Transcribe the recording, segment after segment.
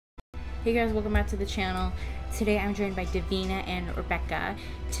Hey guys, welcome back to the channel. Today I'm joined by Davina and Rebecca.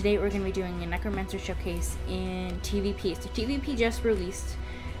 Today we're going to be doing a Necromancer showcase in TVP. So TVP just released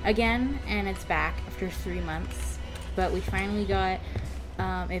again and it's back after 3 months. But we finally got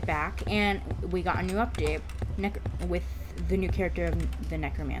it back and we got a new update with the new character of the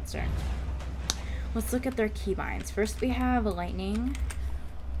Necromancer. Let's look at their keybinds. First we have lightning.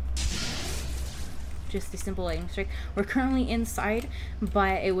 Just a simple lightning strike. We're currently inside,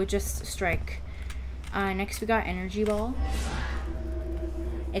 but it would just strike. Next we got energy ball.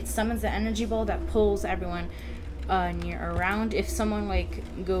 It summons the energy ball that pulls everyone near around. If someone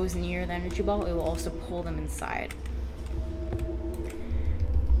like goes near the energy ball, it will also pull them inside.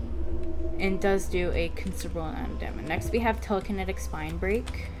 And does do a considerable amount of damage. Next we have telekinetic spine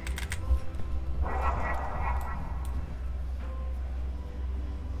break.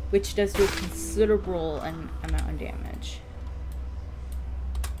 Which does do a considerable amount of damage.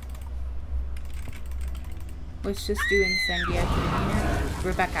 Let's just do Incendia.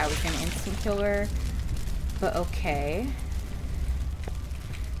 Rebecca, I was gonna instant kill her, but okay.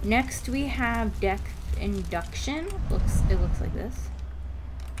 Next we have Depth Induction. It looks like this.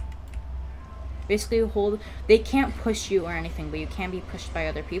 Basically hold, they can't push you or anything, but you can be pushed by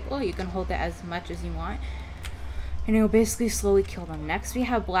other people. You can hold it as much as you want. And it will basically slowly kill them. Next we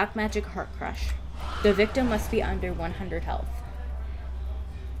have Black Magic Heart Crush. The victim must be under 100 health.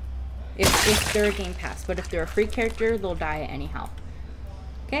 If they're a game pass, but if they're a free character, they'll die anyhow.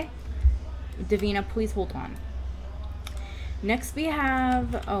 Okay? Davina, please hold on. Next we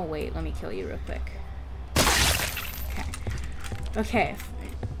have, oh wait, let me kill you real quick. Okay.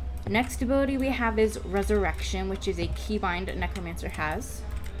 Next ability we have is Resurrection, which is a keybind Necromancer has.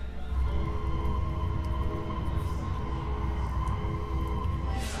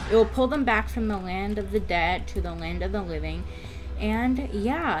 It will pull them back from the land of the dead to the land of the living. And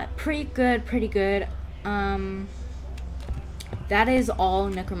yeah, pretty good. That is all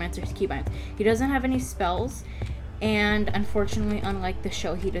Necromancer's keybinds. He doesn't have any spells, and unfortunately, unlike the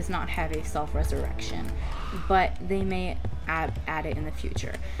show, he does not have a self-resurrection, but they may add it in the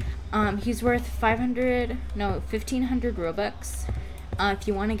future. He's worth 1500 Robux. If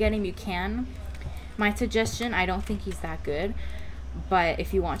you want to get him, you can. My suggestion, I don't think he's that good, but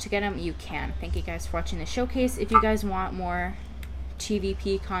if you want to get him, you can. Thank you guys for watching the showcase. If you guys want more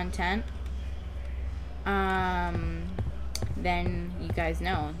TVP content, then you guys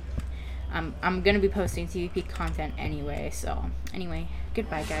know I'm gonna be posting TVP content anyway. So anyway,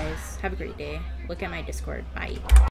 goodbye guys, have a great day. Look at my Discord. Bye.